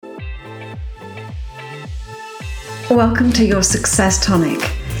Welcome to your Success Tonic.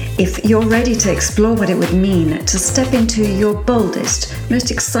 If you're ready to explore what it would mean to step into your boldest,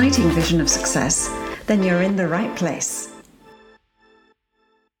 most exciting vision of success, then you're in the right place.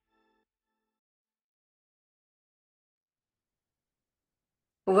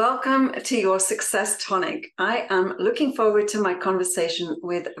 Welcome to your Success Tonic. I am looking forward to my conversation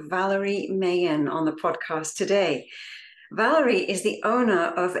with Valerie Mayén on the podcast today. Valerie is the owner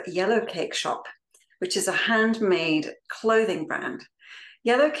of Yellow Cake Shop, which is a handmade clothing brand.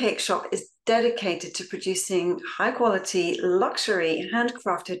 Yellow Cake Shop is dedicated to producing high-quality, luxury,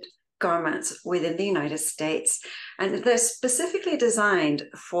 handcrafted garments within the United States. And they're specifically designed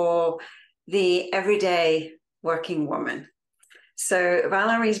for the everyday working woman. So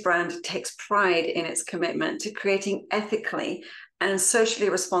Valerie's brand takes pride in its commitment to creating ethically and socially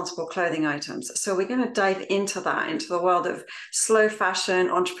responsible clothing items. So we're going to dive into that, into the world of slow fashion,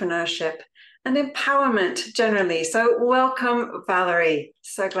 entrepreneurship, and empowerment generally. So welcome, Valerie.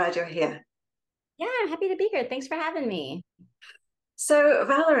 So glad you're here. Yeah, I'm happy to be here. Thanks for having me. So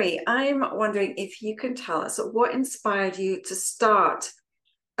Valerie, I'm wondering if you can tell us what inspired you to start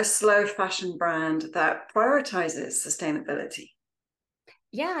a slow fashion brand that prioritizes sustainability.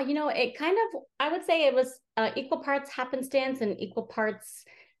 Yeah, it kind of, I would say it was equal parts happenstance and equal parts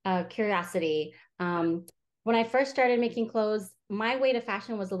curiosity. When I first started making clothes, my way to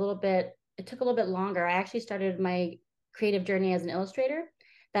fashion was it took a little bit longer. I actually started my creative journey as an illustrator.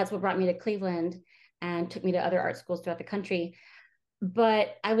 That's what brought me to Cleveland and took me to other art schools throughout the country.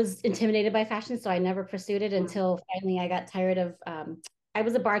 But I was intimidated by fashion, so I never pursued it until finally I got tired of, I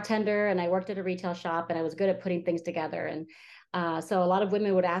was a bartender and I worked at a retail shop and I was good at putting things together. And so a lot of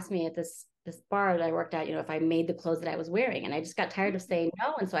women would ask me at this bar that I worked at, if I made the clothes that I was wearing, and I just got tired of saying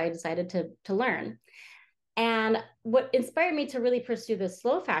no. And so I decided to learn. And what inspired me to really pursue the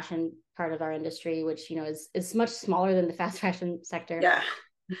slow fashion part of our industry, which, is much smaller than the fast fashion sector. Yeah.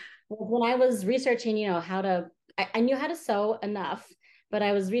 When I was researching, I knew how to sew enough, but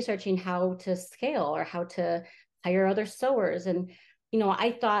I was researching how to scale or how to hire other sewers. And,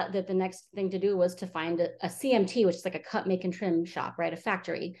 I thought that the next thing to do was to find a CMT, which is like a cut, make, and trim shop, right? A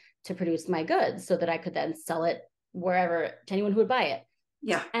factory to produce my goods so that I could then sell it wherever to anyone who would buy it.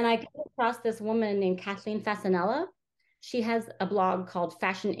 Yeah. And I came across this woman named Kathleen Fasanella. She has a blog called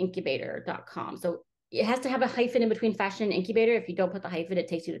fashionincubator.com. So it has to have a hyphen in between fashion and incubator. If you don't put the hyphen, it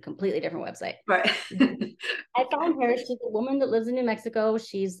takes you to a completely different website. Right. I found her. She's a woman that lives in New Mexico.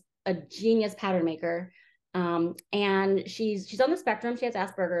 She's a genius pattern maker. And she's on the spectrum. She has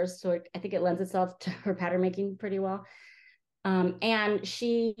Asperger's, so I think it lends itself to her pattern making pretty well. And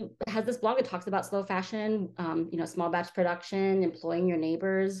she has this blog that talks about slow fashion, small batch production, employing your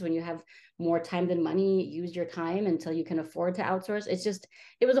neighbors when you have more time than money, use your time until you can afford to outsource.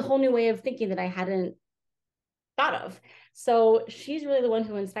 It was a whole new way of thinking that I hadn't thought of. So she's really the one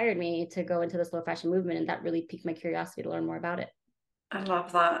who inspired me to go into the slow fashion movement. And that really piqued my curiosity to learn more about it. I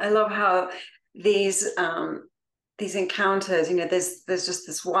love that. I love how these encounters, there's just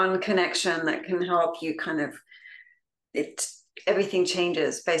this one connection that can help you kind of everything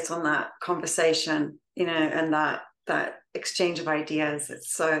changes based on that conversation, and that exchange of ideas.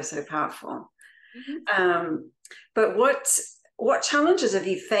 It's so powerful. But what challenges have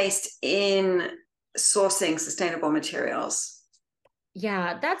you faced in sourcing sustainable materials?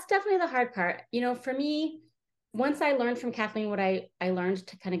 Yeah, that's definitely the hard part. For me, once I learned from Kathleen what I learned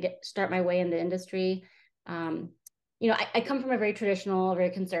to kind of start my way in the industry, I come from a very traditional, very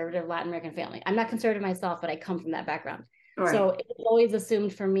conservative Latin American family. I'm not conservative myself, but I come from that background. Right. So it was always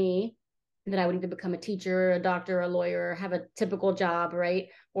assumed for me that I would either become a teacher, a doctor, a lawyer, have a typical job, right?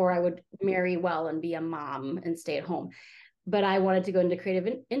 Or I would marry well and be a mom and stay at home. But I wanted to go into creative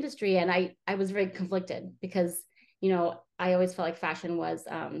industry, and I was very conflicted because, I always felt like fashion was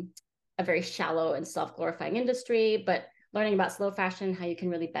a very shallow and self-glorifying industry, but learning about slow fashion, how you can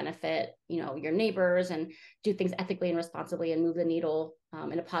really benefit, your neighbors and do things ethically and responsibly and move the needle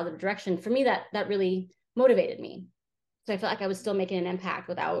in a positive direction. For me, that really motivated me. So I felt like I was still making an impact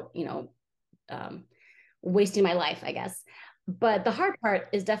without, wasting my life, I guess. But the hard part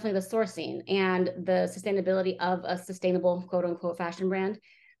is definitely the sourcing and the sustainability of a sustainable, quote unquote, fashion brand.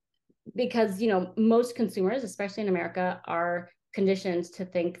 Because, most consumers, especially in America, are conditioned to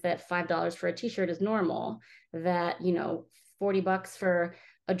think that $5 for a t-shirt is normal, that, $40 for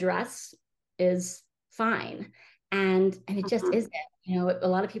a dress is fine. And it just isn't. A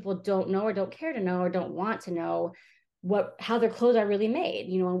lot of people don't know or don't care to know or don't want to know how their clothes are really made,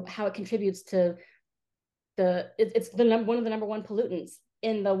 and how it contributes to it's one of the number one pollutants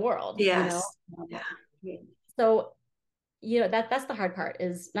in the world. Yes. So that's the hard part,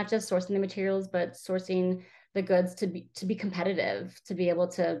 is not just sourcing the materials, but sourcing the goods to be competitive, to be able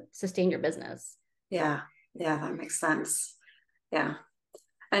to sustain your business. Yeah, yeah, that makes sense. Yeah.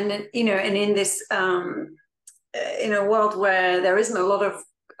 And, you know, and in this, in a world where there isn't a lot of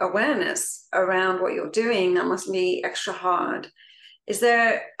awareness around what you're doing, that must be extra hard. Is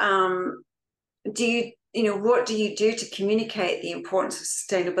there, do you, you know, what do you do to communicate the importance of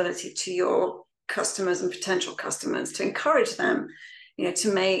sustainability to your customers and potential customers to encourage them, you know,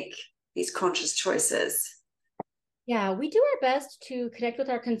 to make these conscious choices? Yeah, we do our best to connect with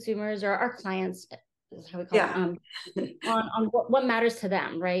our consumers or our clients, is how we call Yeah. them, on what matters to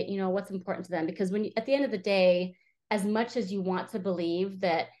them, right? You know, what's important to them. Because when you, at the end of the day, as much as you want to believe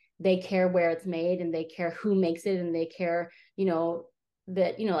that they care where it's made and they care who makes it and they care, you know,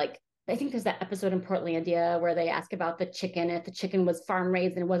 that, you know, like I think there's that episode in Portlandia where they ask about the chicken, if the chicken was farm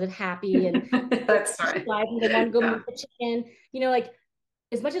raised and was it happy, and That's right. they want to go Yeah. meet the chicken, you know, like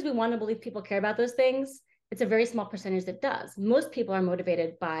as much as we want to believe people care about those things, it's a very small percentage that does. Most people are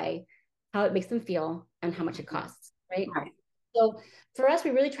motivated by how it makes them feel and how much it costs, right? Right. So for us, we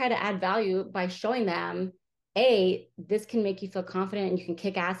really try to add value by showing them, A, this can make you feel confident and you can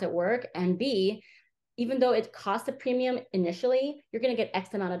kick ass at work. And B, even though it costs a premium initially, you're going to get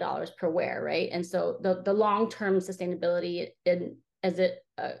X amount of dollars per wear, right? And so the long-term sustainability as it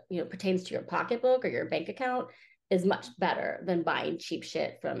you know, pertains to your pocketbook or your bank account is much better than buying cheap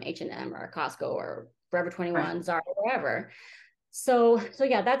shit from H&M or Costco or Forever 21, Right. Zara, wherever. So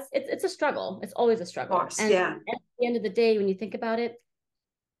yeah, it's a struggle. It's always a Of struggle. course. And Yeah. at the end of the day, when you think about it,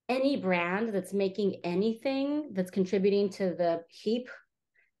 any brand that's making anything that's contributing to the heap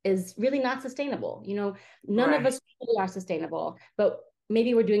is really not sustainable. You know, none of Right. us really are sustainable, but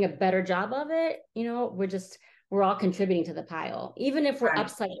maybe we're doing a better job of it. You know, we're all contributing to the pile, even if we're Right.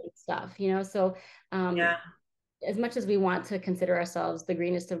 upcycling stuff, you know. So Yeah. as much as we want to consider ourselves the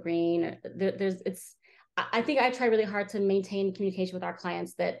greenest of green, I think I try really hard to maintain communication with our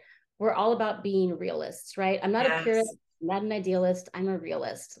clients that we're all about being realists, right? I'm not a purist, Yes. I'm not an idealist, I'm a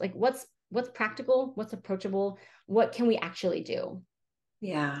realist. Like what's practical, what's approachable, what can we actually do?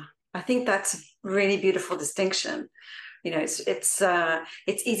 Yeah. I think that's a really beautiful distinction. You know, it's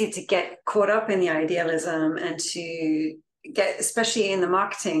easy to get caught up in the idealism and to get, especially in the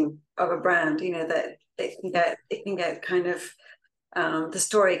marketing of a brand, you know, that it can get kind of the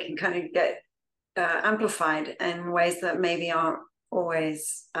story can kind of get amplified in ways that maybe aren't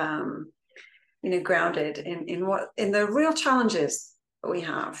always you know, grounded in what in the real challenges that we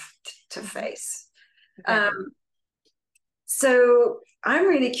have to face. Exactly. So I'm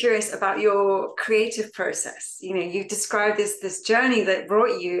really curious about your creative process. You know, you described this journey that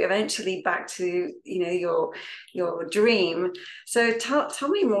brought you eventually back to, you know, your dream. So tell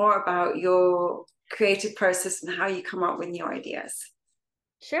me more about your creative process and how you come up with new ideas.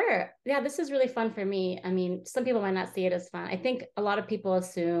 Sure. Yeah, this is really fun for me. I mean, some people might not see it as fun. I think a lot of people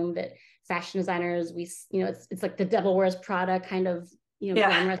assume that fashion designers, you know, it's like the devil wears Prada kind of, you know, Yeah.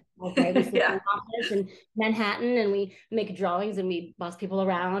 glamorous life, right? We sit in Yeah. an office in Manhattan and we make drawings and we boss people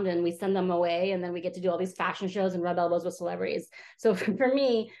around and we send them away and then we get to do all these fashion shows and rub elbows with celebrities. So for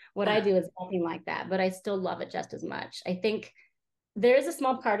me, what I do is nothing like that, but I still love it just as much. I think there is a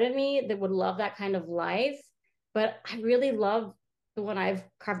small part of me that would love that kind of life, but I really love the one I've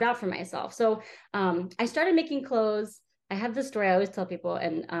carved out for myself. So I started making clothes. I have this story I always tell people,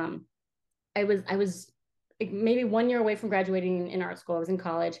 and I was like maybe 1 year away from graduating in art school. I was in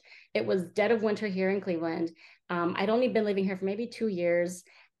college. It was dead of winter here in Cleveland. I'd only been living here for maybe 2 years,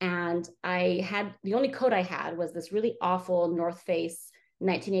 and I had the only coat I had was this really awful North Face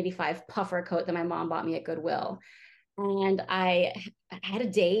 1985 puffer coat that my mom bought me at Goodwill. And I had a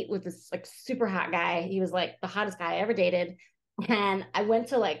date with this like super hot guy. He was like the hottest guy I ever dated. And I went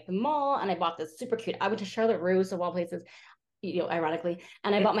to like the mall and I bought this super cute. I went to Charlotte Russe of all places, you know, ironically.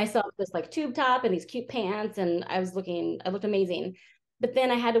 And I bought myself this like tube top and these cute pants. And I looked amazing. But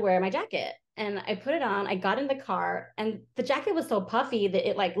then I had to wear my jacket and I put it on. I got in the car and the jacket was so puffy that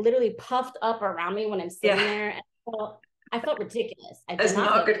it like literally puffed up around me when I'm sitting Yeah. there. And I felt ridiculous. I did It's not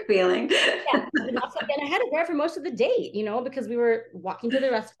not feel a good feeling. yeah, and I had to wear it for most of the date, you know, because we were walking to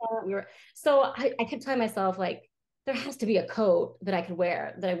the restaurant. So I kept telling myself, like, there has to be a coat that I could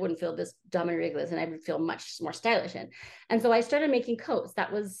wear that I wouldn't feel this dumb and ridiculous and I would feel much more stylish in. And so I started making coats.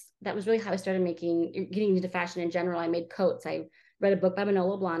 That was really how I started getting into fashion in general. I made coats. I read a book by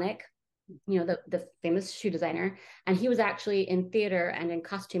Manolo Blahnik, you know, the famous shoe designer. And he was actually in theater and in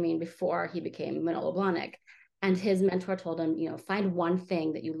costuming before he became Manolo Blahnik. And his mentor told him, you know, find one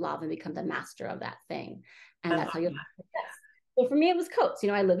thing that you love and become the master of that thing. I And that's love how you'll that. have success. So for me, it was coats. You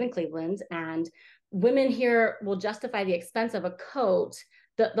know, I live in Cleveland and women here will justify the expense of a coat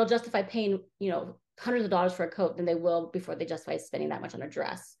they'll justify paying, hundreds of dollars for a coat than they will before they justify spending that much on a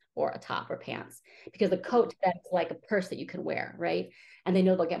dress or a top or pants, because the coat that's like a purse that you can wear, right? And they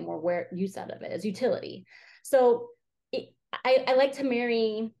know they'll get more use out of it as utility. So I like to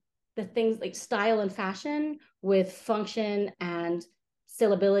marry the things like style and fashion with function and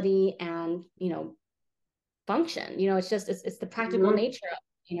saleability and, function. It's the practical nature of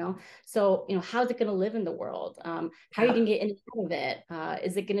it. So how's it going to live in the world? How are you going to get in and out of it?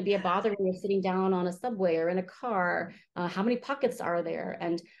 Is it going to be a bother when you're sitting down on a subway or in a car? How many pockets are there?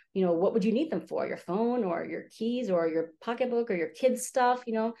 And what would you need them for? Your phone or your keys or your pocketbook or your kids stuff?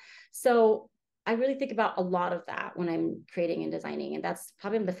 So I really think about a lot of that when I'm creating and designing, and that's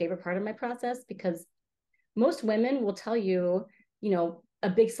probably the favorite part of my process, because most women will tell you, a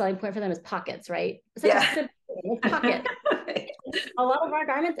big selling point for them is pockets, right? Such a simple thing, pocket. A lot of our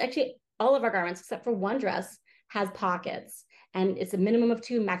garments, actually all of our garments, except for one dress, has pockets, and it's a minimum of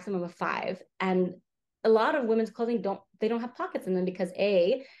 2, maximum of 5. And a lot of women's clothing don't have pockets in them because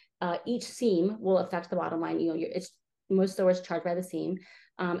each seam will affect the bottom line. It's most stores charged by the seam,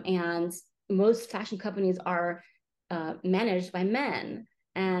 and most fashion companies are managed by men.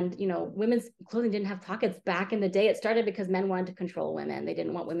 And women's clothing didn't have pockets back in the day. It started because men wanted to control women. They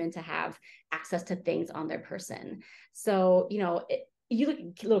didn't want women to have access to things on their person. So you look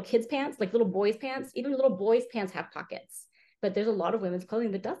at little kids' pants, like little boys' pants. Even little boys' pants have pockets, but there's a lot of women's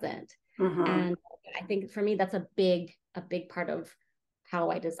clothing that doesn't. And I think for me, that's a big part of how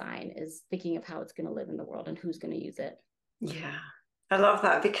I design, is thinking of how it's going to live in the world and who's going to use it. Yeah. I love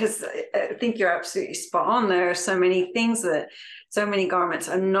that, because I think you're absolutely spot on. There are so many garments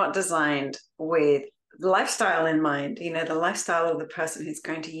are not designed with lifestyle in mind, the lifestyle of the person who's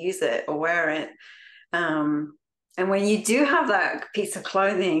going to use it or wear it. And when you do have that piece of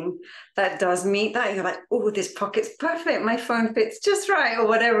clothing that does meet that, you're like, oh, this pocket's perfect. My phone fits just right, or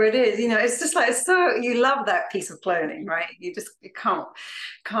whatever it is. It's just like, so you love that piece of clothing, right? You can't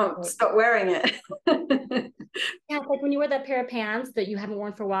stop wearing it. Yeah, it's like when you wear that pair of pants that you haven't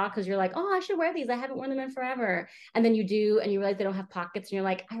worn for a while because you're like, oh, I should wear these. I haven't worn them in forever. And then you do, and you realize they don't have pockets, and you're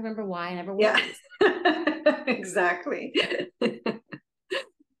like, I remember why I never wore these. Exactly.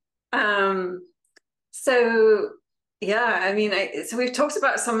 So yeah, I mean, so we've talked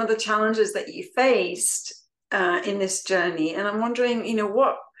about some of the challenges that you faced in this journey, and I'm wondering,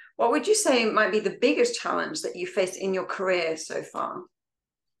 what would you say might be the biggest challenge that you faced in your career so far?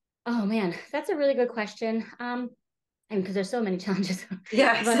 Oh man, that's a really good question. And because there's so many challenges.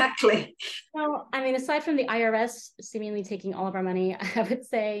 Yeah, exactly. Well, I mean, aside from the IRS seemingly taking all of our money, I would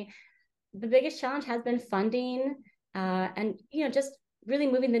say the biggest challenge has been funding, and just really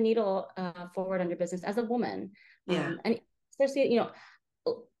moving the needle forward on your business as a woman. Yeah. And especially,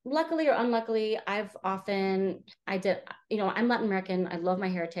 luckily or unluckily, I'm Latin American. I love my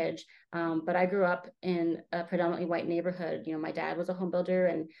heritage, but I grew up in a predominantly white neighborhood. My dad was a home builder,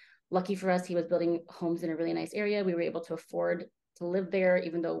 and lucky for us, he was building homes in a really nice area. We were able to afford to live there,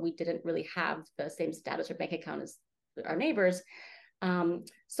 even though we didn't really have the same status or bank account as our neighbors.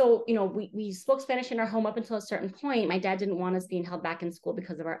 So we spoke Spanish in our home up until a certain point. My dad didn't want us being held back in school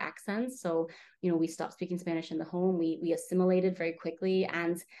because of our accents. So, we stopped speaking Spanish in the home. We assimilated very quickly.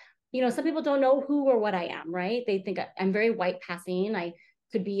 And, some people don't know who or what I am, right? They think I'm very white passing. I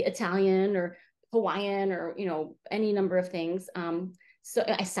could be Italian or Hawaiian or, any number of things. So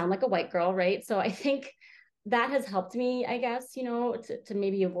I sound like a white girl, right? So I think that has helped me, I guess, to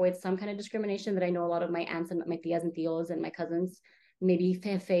maybe avoid some kind of discrimination that I know a lot of my aunts and my tias and tios and my cousins maybe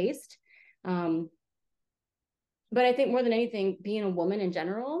have faced. But I think more than anything, being a woman in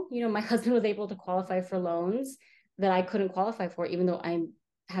general, my husband was able to qualify for loans that I couldn't qualify for, even though I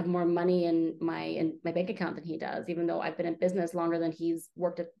have more money in my bank account than he does, even though I've been in business longer than he's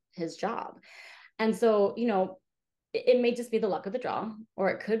worked at his job. And so, it may just be the luck of the draw, or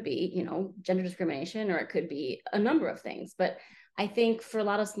it could be, gender discrimination, or it could be a number of things. But I think for a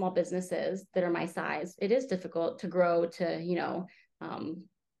lot of small businesses that are my size, it is difficult to grow to,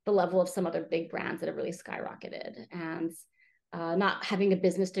 the level of some other big brands that have really skyrocketed. And not having a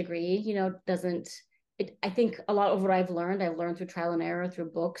business degree, doesn't, I think a lot of what I've learned through trial and error,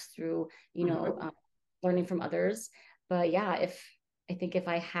 through books, through, learning from others. But yeah, I think if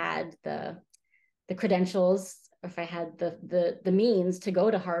I had the credentials, if I had the means to go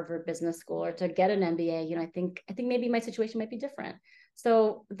to Harvard Business School or to get an MBA, I think maybe my situation might be different.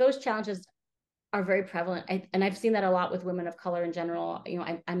 So those challenges are very prevalent. And I've seen that a lot with women of color in general.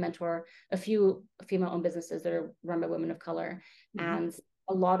 I mentor a few female-owned businesses that are run by women of color. And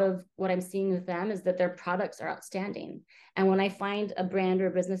a lot of what I'm seeing with them is that their products are outstanding. And when I find a brand or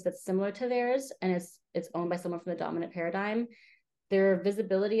a business that's similar to theirs and it's owned by someone from the dominant paradigm, their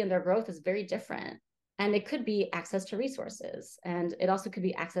visibility and their growth is very different. And it could be access to resources, and it also could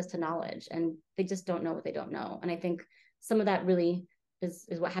be access to knowledge, and they just don't know what they don't know. And I think some of that really is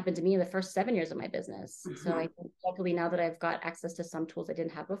what happened to me in the first 7 years of my business. Mm-hmm. So I think luckily now that I've got access to some tools I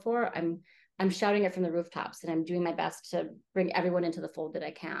didn't have before, I'm shouting it from the rooftops, and I'm doing my best to bring everyone into the fold that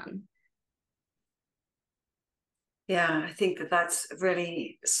I can. Yeah, I think that's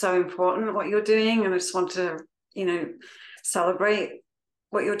really so important what you're doing. And I just want to, celebrate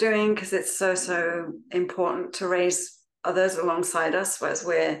what you're doing, because it's so important to raise others alongside us as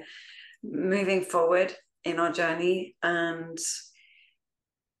we're moving forward in our journey, and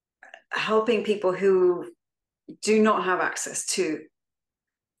helping people who do not have access to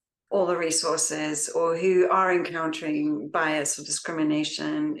all the resources, or who are encountering bias or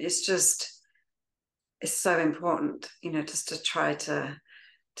discrimination. It's so important, just to try to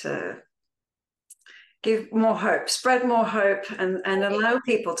give more hope, spread more hope, and allow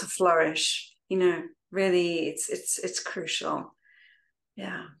people to flourish. Really, it's crucial.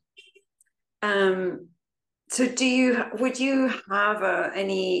 Yeah. So would you have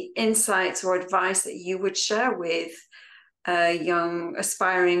any insights or advice that you would share with a young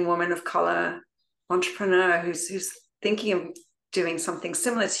aspiring woman of color entrepreneur who's thinking of doing something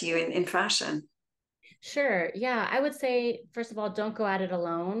similar to you in fashion? Sure. Yeah. I would say, first of all, don't go at it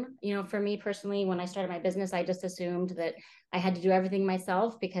alone. For me personally, when I started my business, I just assumed that I had to do everything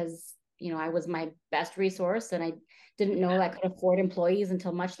myself because, I was my best resource, and I didn't know I could afford employees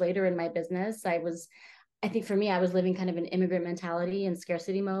until much later in my business. I think for me, I was living kind of an immigrant mentality and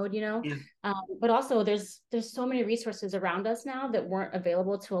scarcity mode, Yeah. But also there's so many resources around us now that weren't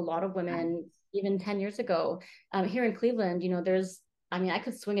available to a lot of women even 10 years ago. Here in Cleveland, I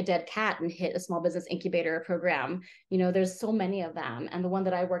could swing a dead cat and hit a small business incubator program. There's so many of them. And the one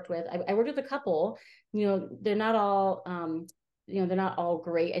that I worked with, I worked with a couple, they're not all, they're not all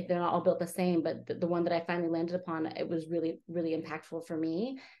great. They're not all built the same, but the one that I finally landed upon, it was really, really impactful for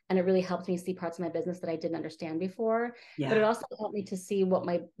me. And it really helped me see parts of my business that I didn't understand before, but it also helped me to see what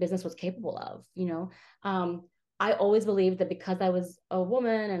my business was capable of. I always believed that because I was a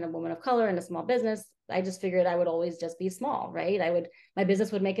woman and a woman of color in a small business, I just figured I would always just be small, right? My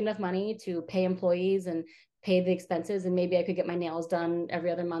business would make enough money to pay employees and pay the expenses, and maybe I could get my nails done every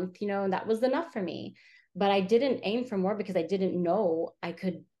other month, and that was enough for me. But I didn't aim for more because I didn't know I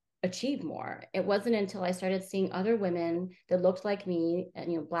could achieve more. It wasn't until I started seeing other women that looked like me,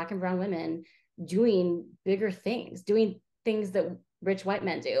 Black and brown women, doing bigger things, doing things that rich white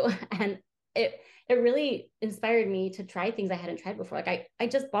men do. And it really inspired me to try things I hadn't tried before. Like I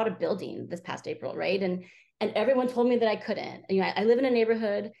just bought a building this past April, right? And everyone told me that I couldn't. I live in a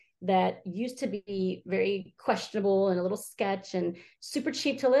neighborhood that used to be very questionable and a little sketch and super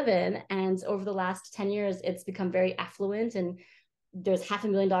cheap to live in. And over the last 10 years, it's become very affluent, and there's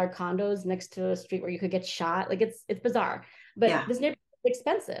 $500,000 condos next to a street where you could get shot. Like it's bizarre, but this neighborhood is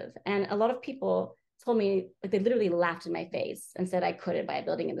expensive. And a lot of people told me, like, they literally laughed in my face and said I couldn't buy a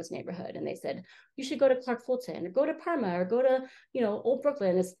building in this neighborhood. And they said, you should go to Clark Fulton or go to Parma or go to, Old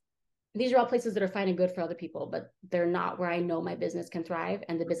Brooklyn. These are all places that are fine and good for other people, but they're not where I know my business can thrive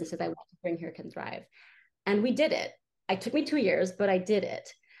and the businesses I want to bring here can thrive. And we did it. It took me 2 years, but I did it.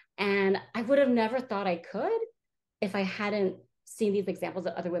 And I would have never thought I could if I hadn't seen these examples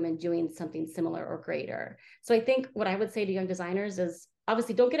of other women doing something similar or greater. So I think what I would say to young designers is,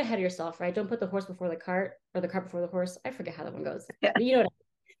 obviously, don't get ahead of yourself, right? Don't put the horse before the cart, or the cart before the horse. I forget how that one goes. Yeah. But you know what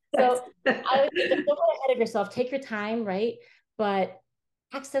I mean. So I would say, don't get ahead of yourself. Take your time, right? But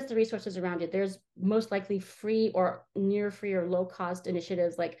access the resources around it. There's most likely free or near free or low cost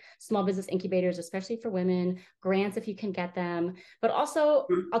initiatives like small business incubators, especially for women, grants if you can get them. But also,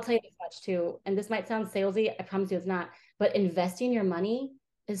 I'll tell you this much too, and this might sound salesy, I promise you it's not, but investing your money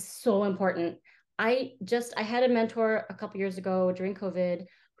is so important. I had a mentor a couple years ago during COVID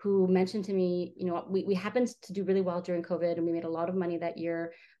who mentioned to me, we happened to do really well during COVID, and we made a lot of money that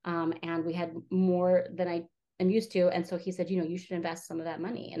year, and we had more than I am used to. And so he said, you should invest some of that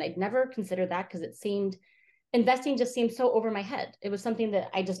money. And I'd never considered that because investing just seemed so over my head. It was something that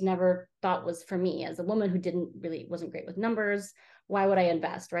I just never thought was for me as a woman who wasn't great with numbers. Why would I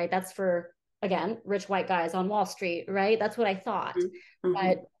invest, right? That's for, again, rich white guys on Wall Street, right? That's what I thought. Mm-hmm.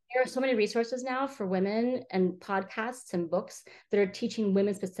 But there are so many resources now for women and podcasts and books that are teaching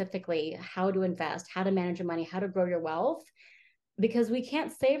women specifically how to invest, how to manage your money, how to grow your wealth, because we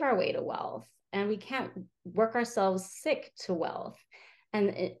can't save our way to wealth and we can't work ourselves sick to wealth.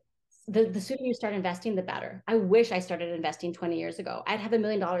 And the sooner you start investing, the better. I wish I started investing 20 years ago. I'd have $1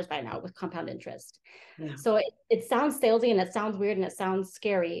 million by now with compound interest. Yeah. So it sounds salesy and it sounds weird and it sounds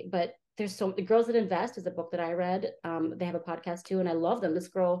scary, but there's so the Girls That Invest is a book that I read. They have a podcast too, and I love them. This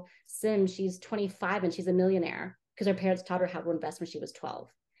girl, Sim, she's 25 and she's a millionaire because her parents taught her how to invest when she was 12.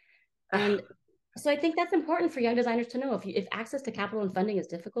 And so I think that's important for young designers to know. If access to capital and funding is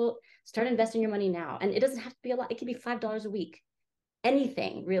difficult, start investing your money now. And it doesn't have to be a lot. It could be $5 a week.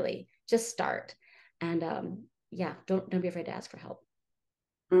 Anything really. Just start. And yeah, don't be afraid to ask for help.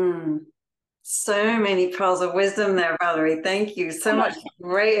 So many pearls of wisdom there, Valerie. Thank you so much.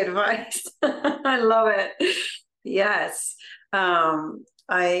 Great advice. I love it. Yes.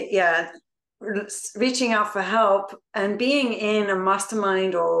 Reaching out for help and being in a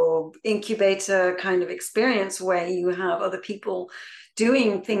mastermind or incubator kind of experience where you have other people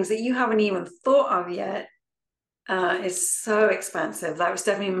doing things that you haven't even thought of yet is so expansive. That was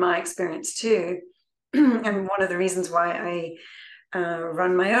definitely my experience too. And one of the reasons why I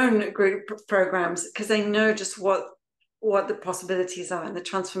run my own group programs, because I know just what the possibilities are and the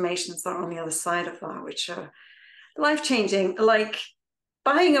transformations that are on the other side of that, which are life-changing, like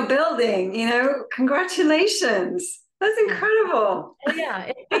buying a building, congratulations. That's incredible. Oh,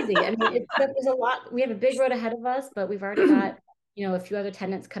 yeah, it's crazy. I mean, there's a lot. We have a big road ahead of us, but we've already got, a few other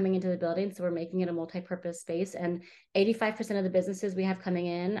tenants coming into the building. So we're making it a multi-purpose space. And 85% of the businesses we have coming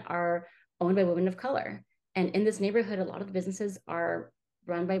in are owned by women of color. And in this neighborhood, a lot of the businesses are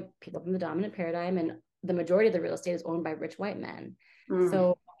run by people from the dominant paradigm, and the majority of the real estate is owned by rich white men.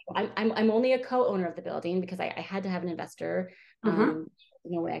 So I'm only a co-owner of the building because I had to have an investor. No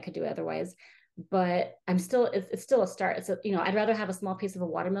way I could do it otherwise. But it's still a start. It's I'd rather have a small piece of a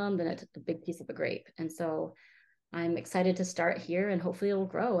watermelon than a big piece of a grape. And so I'm excited to start here, and hopefully it will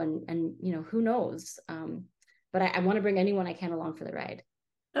grow. And who knows? But I want to bring anyone I can along for the ride.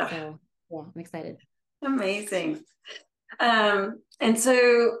 So yeah, I'm excited. Amazing. And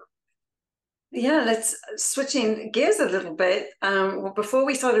so, yeah, let's switching gears a little bit. Well, before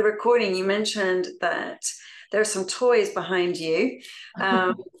we started recording, you mentioned that there are some toys behind you.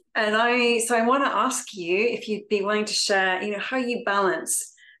 And I want to ask you if you'd be willing to share, how you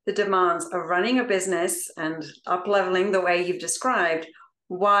balance the demands of running a business and up-leveling the way you've described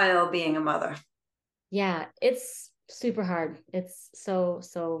while being a mother. Yeah, it's super hard. It's so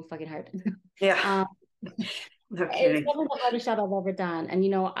fucking hard. Yeah. Okay. It's probably the hardest job I've ever done. And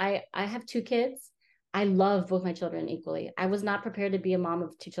I have 2 kids. I love both my children equally. I was not prepared to be a mom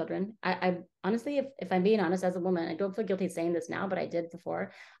of 2 children. I honestly, if I'm being honest, as a woman, I don't feel guilty saying this now, but I did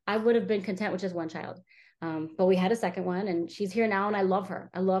before. I would have been content with just 1 child. But we had a second one, and she's here now, and I love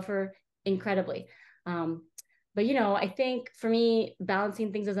her. I love her incredibly. But I think for me,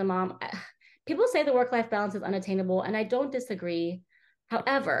 balancing things as a mom, people say the work-life balance is unattainable, and I don't disagree.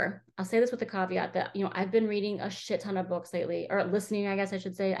 However, I'll say this with the caveat that, I've been reading a shit ton of books lately, or listening, I guess I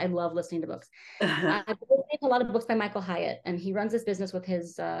should say. I love listening to books. I've been listening to a lot of books by Michael Hyatt, and he runs this business with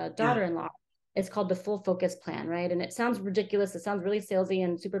his daughter-in-law. It's called the Full Focus Plan, right? And it sounds ridiculous. It sounds really salesy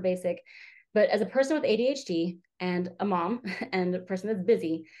and super basic. But as a person with ADHD and a mom and a person that's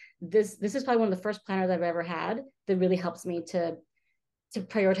busy, this is probably one of the first planners I've ever had that really helps me to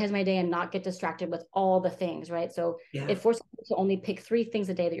prioritize my day and not get distracted with all the things, right? So it forces you to only pick 3 things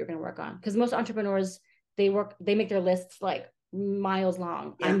a day that you're going to work on. Because most entrepreneurs, they make their lists like miles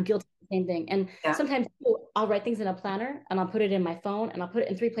long. I'm guilty of the same thing. And sometimes I'll write things in a planner and I'll put it in my phone and I'll put it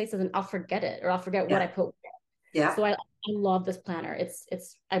in 3 places and I'll forget it, or I'll forget what I put. So I love this planner.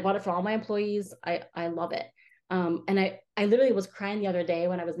 I bought it for all my employees. I love it. And I literally was crying the other day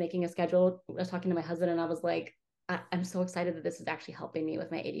when I was making a schedule. I was talking to my husband and I was like, I'm so excited that this is actually helping me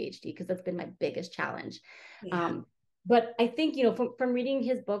with my ADHD, because that's been my biggest challenge. But I think, from reading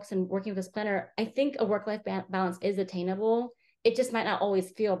his books and working with this planner, I think a work-life balance is attainable. It just might not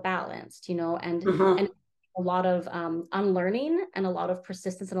always feel balanced, and a lot of unlearning and a lot of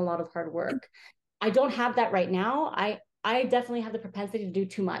persistence and a lot of hard work. I don't have that right now. I definitely have the propensity to do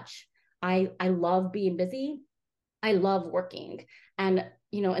too much. I love being busy. I love working. And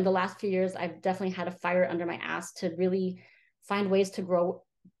in the last few years, I've definitely had a fire under my ass to really find ways to grow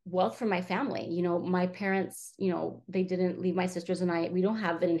wealth for my family. My parents, they didn't leave my sisters and I. We don't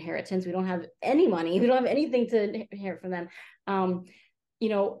have an inheritance. We don't have any money. We don't have anything to inherit from them.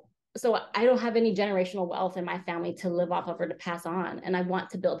 So I don't have any generational wealth in my family to live off of or to pass on. And I want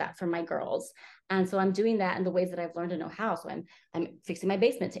to build that for my girls. And so I'm doing that in the ways that I've learned to know how. So I'm fixing my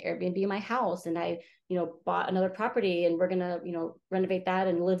basement to Airbnb my house. And I, bought another property, and we're going to, renovate that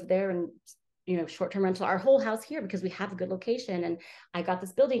and live there, and, short-term rental our whole house here because we have a good location. And I got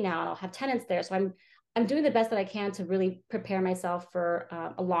this building now and I'll have tenants there. So I'm doing the best that I can to really prepare myself for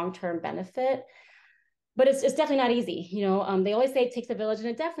a long-term benefit. but it's definitely not easy. They always say it takes a village, and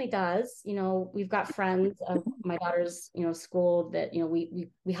it definitely does. We've got friends of my daughter's, school that,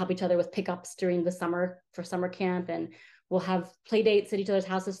 we help each other with pickups during the summer for summer camp, and we'll have play dates at each other's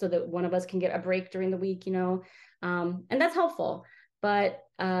houses so that one of us can get a break during the week, and that's helpful. But,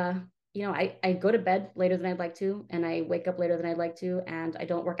 I go to bed later than I'd like to, and I wake up later than I'd like to, and I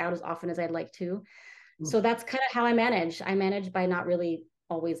don't work out as often as I'd like to. So that's kind of how I manage. I manage by not really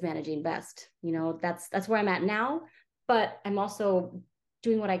always managing best. That's where I'm at now, but I'm also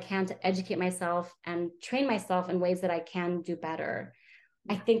doing what I can to educate myself and train myself in ways that I can do better.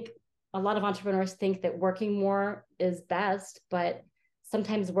 I think a lot of entrepreneurs think that working more is best, but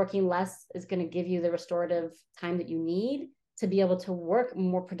sometimes working less is going to give you the restorative time that you need to be able to work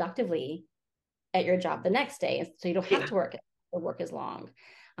more productively at your job the next day. So you don't have to work as long.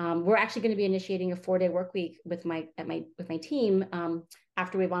 We're actually going to be initiating a 4-day work week with my team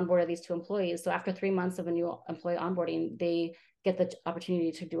after we've onboarded these 2 employees. So after 3 months of a new employee onboarding, they get the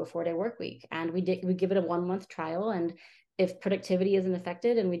opportunity to do a 4-day work week, and we give it a 1-month trial. And if productivity isn't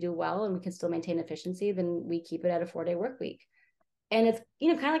affected and we do well and we can still maintain efficiency, then we keep it at a 4-day work week. And it's,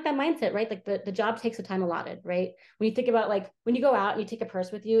 kind of like that mindset, right? Like the job takes the time allotted, right? When you think about, like, when you go out and you take a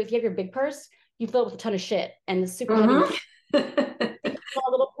purse with you, if you have your big purse, you fill it with a ton of shit and it's super heavy.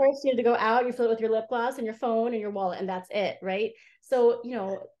 Small little purse, you have to go out, you fill it with your lip gloss and your phone and your wallet, and that's it, right? So,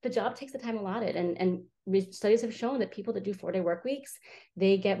 the job takes the time allotted, and studies have shown that people that do 4-day work weeks,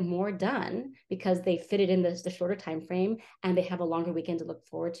 they get more done because they fit it in the shorter time frame, and they have a longer weekend to look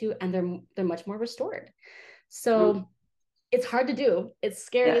forward to, and they're much more restored. So it's hard to do. It's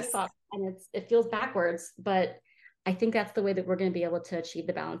scary as fuck, and it feels backwards, but I think that's the way that we're going to be able to achieve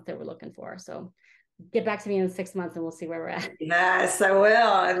the balance that we're looking for. So get back to me in 6 months and we'll see where we're at. Yes, I will.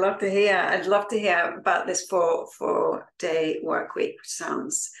 I'd love to hear. I'd love to hear about this 4-day work week, which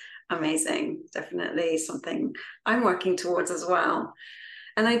sounds amazing. Definitely something I'm working towards as well.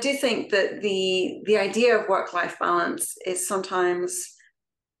 And I do think that the idea of work-life balance is sometimes,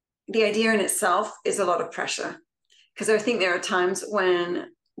 the idea in itself is a lot of pressure, because I think there are times when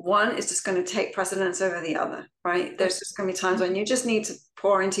one is just going to take precedence over the other, right? There's just going to be times when you just need to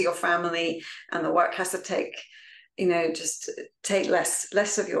pour into your family, and the work has to take, just take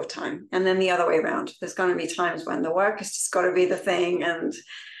less of your time. And then the other way around, there's going to be times when the work has just got to be the thing. And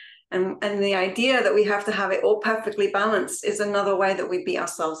the idea that we have to have it all perfectly balanced is another way that we beat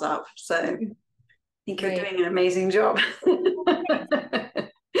ourselves up. So I think you're doing an amazing job.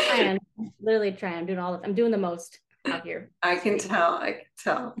 I'm literally trying. I'm doing the most out here. I can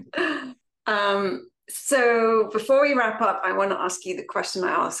tell. So before we wrap up, I want to ask you the question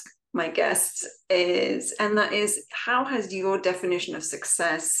I ask my guests and that is, how has your definition of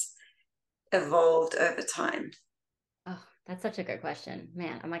success evolved over time? Oh, that's such a good question,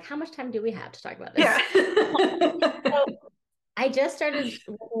 man. I'm like, how much time do we have to talk about this? Yeah. So, I just started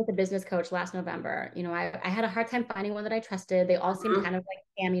working with a business coach last November. I had a hard time finding one that I trusted. They all seemed kind of like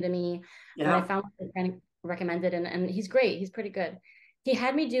scammy to me. Yeah. And I found one that recommended, and he's great. He's pretty good. He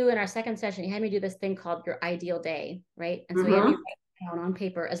had me do, in our second session, he had me do this thing called your ideal day, right? And so he had me write down on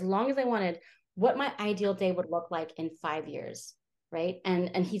paper, as long as I wanted, what my ideal day would look like in 5 years, right?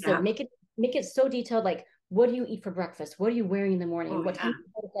 And he said, make it so detailed, like, what do you eat for breakfast? What are you wearing in the morning? What time do you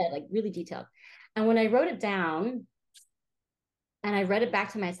go to bed? Like, really detailed. And when I wrote it down and I read it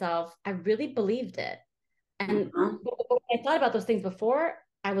back to myself, I really believed it. And when I thought about those things before,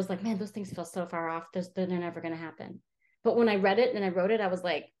 I was like, man, those things feel so far off. They're never going to happen. But when I read it and I wrote it, I was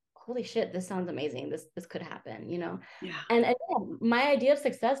like, holy shit, this sounds amazing. This could happen, Yeah. And my idea of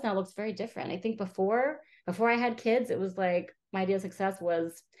success now looks very different. I think before I had kids, it was like, my idea of success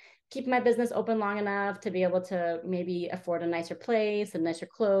was keep my business open long enough to be able to maybe afford a nicer place and nicer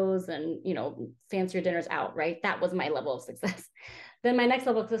clothes and, fancier dinners out, right? That was my level of success. Then my next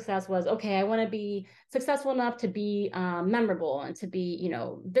level of success was, okay, I want to be successful enough to be memorable and to be,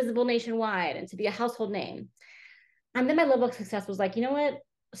 visible nationwide and to be a household name. And then my level of success was like, you know what?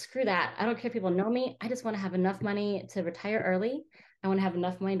 Screw that. I don't care if people know me. I just want to have enough money to retire early. I want to have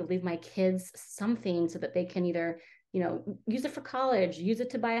enough money to leave my kids something so that they can either, use it for college, use it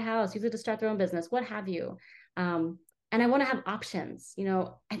to buy a house, use it to start their own business, what have you. And I want to have options.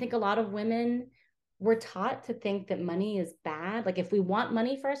 I think a lot of women were taught to think that money is bad. Like, if we want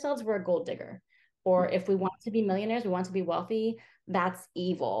money for ourselves, we're a gold digger. Or if we want to be millionaires, we want to be wealthy, that's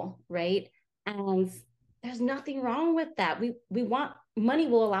evil, right? And there's nothing wrong with that. We want money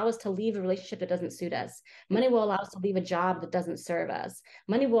will allow us to leave a relationship that doesn't suit us. Money will allow us to leave a job that doesn't serve us.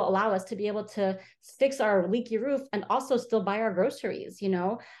 Money will allow us to be able to fix our leaky roof and also still buy our groceries.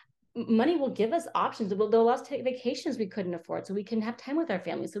 money will give us options. They'll allow us to take vacations we couldn't afford, so we can have time with our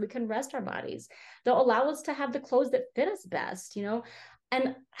families, so we can rest our bodies. They'll allow us to have the clothes that fit us best,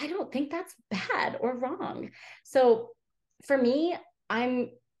 and I don't think that's bad or wrong. So for me, my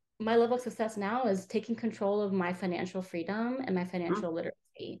level of success now is taking control of my financial freedom and my financial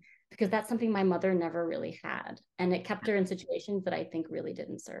literacy, because that's something my mother never really had, and it kept her in situations that I think really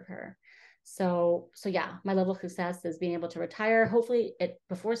didn't serve her. So yeah, my level of success is being able to retire, hopefully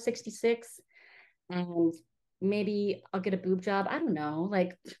before 66, and maybe I'll get a boob job. I don't know,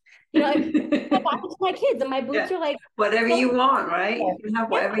 like, I buy it to my kids, and my boobs Yeah. are like Whatever so you want, right? You can have yeah.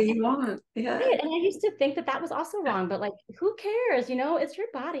 whatever you want. Yeah. Right. And I used to think that was also wrong, but like, who cares? It's your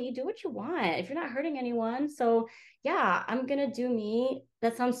body. Do what you want if you're not hurting anyone. So yeah, I'm gonna do me.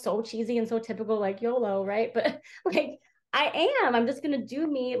 That sounds so cheesy and so typical, like YOLO, right? But like, I'm just gonna do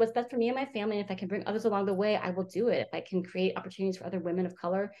me, what's best for me and my family. And if I can bring others along the way, I will do it. If I can create opportunities for other women of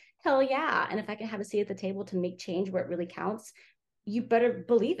color, hell yeah. And if I can have a seat at the table to make change where it really counts, you better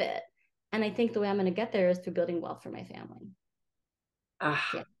believe it. And I think the way I'm gonna get there is through building wealth for my family.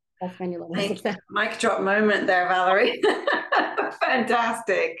 Yeah. That's my new level of success. Mic drop moment there, Valerie.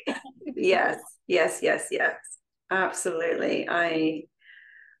 Fantastic. Yes, yes, yes, yes. Absolutely.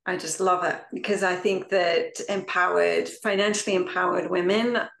 I just love it, because I think that financially empowered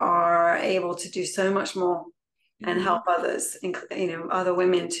women are able to do so much more and help others, other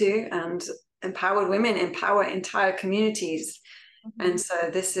women too. And empowered women empower entire communities. And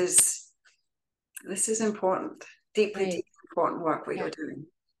so this is important, deeply important work what you're doing.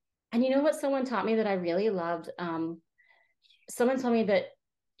 And you know what someone taught me that I really loved? Someone told me that,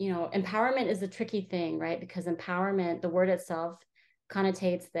 empowerment is a tricky thing, right? Because empowerment, the word itself,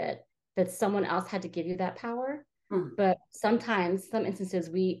 connotates that someone else had to give you that power. But sometimes, some instances,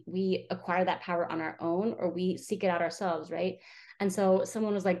 we acquire that power on our own, or we seek it out ourselves, right? And so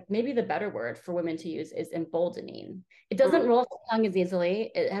someone was like, maybe the better word for women to use is emboldening. It doesn't roll off the tongue as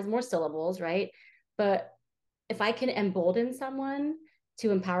easily. It has more syllables, right? But if I can embolden someone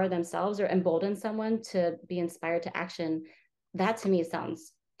to empower themselves, or embolden someone to be inspired to action, that to me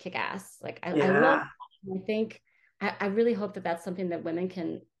sounds kick-ass. Like I love, I think, I really hope that that's something that women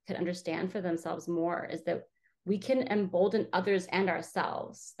can understand for themselves more, is that we can embolden others and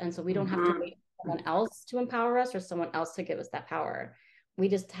ourselves. And so we don't have to wait for someone else to empower us, or someone else to give us that power. We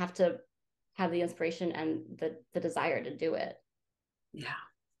just have to have the inspiration and the desire to do it. Yeah,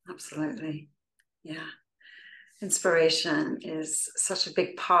 absolutely. Yeah. Inspiration is such a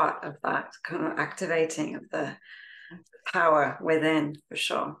big part of that kind of activating of the power within, for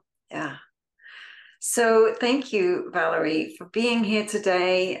sure. Yeah. So thank you, Valerie, for being here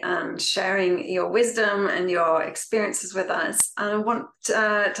today and sharing your wisdom and your experiences with us. And I want to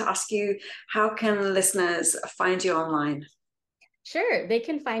ask you, how can listeners find you online? Sure. They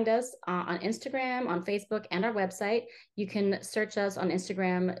can find us on Instagram, on Facebook, and our website. You can search us on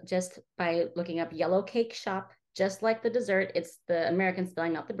Instagram just by looking up Yellow Cake Shop, just like the dessert. It's the American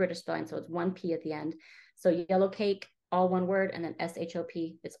spelling, not the British spelling. So it's one P at the end. So Yellow Cake, all one word, and then SHOP,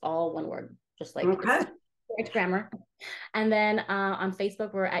 it's all one word, just like it's grammar. And then on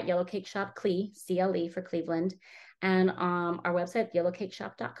Facebook, we're at Yellow Cake Shop CLE, CLE for Cleveland. And our website,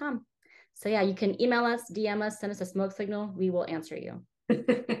 yellowcakeshop.com. So yeah, you can email us, DM us, send us a smoke signal. We will answer you.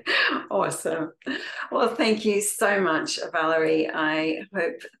 Awesome. Well, thank you so much, Valerie. I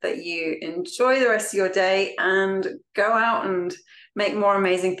hope that you enjoy the rest of your day and go out and make more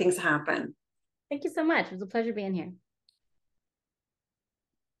amazing things happen. Thank you so much. It was a pleasure being here.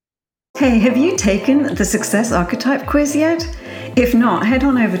 Hey, have you taken the Success Archetype quiz yet? If not, head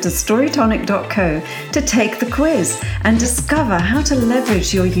on over to storytonic.co to take the quiz and discover how to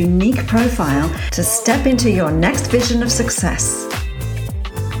leverage your unique profile to step into your next vision of success.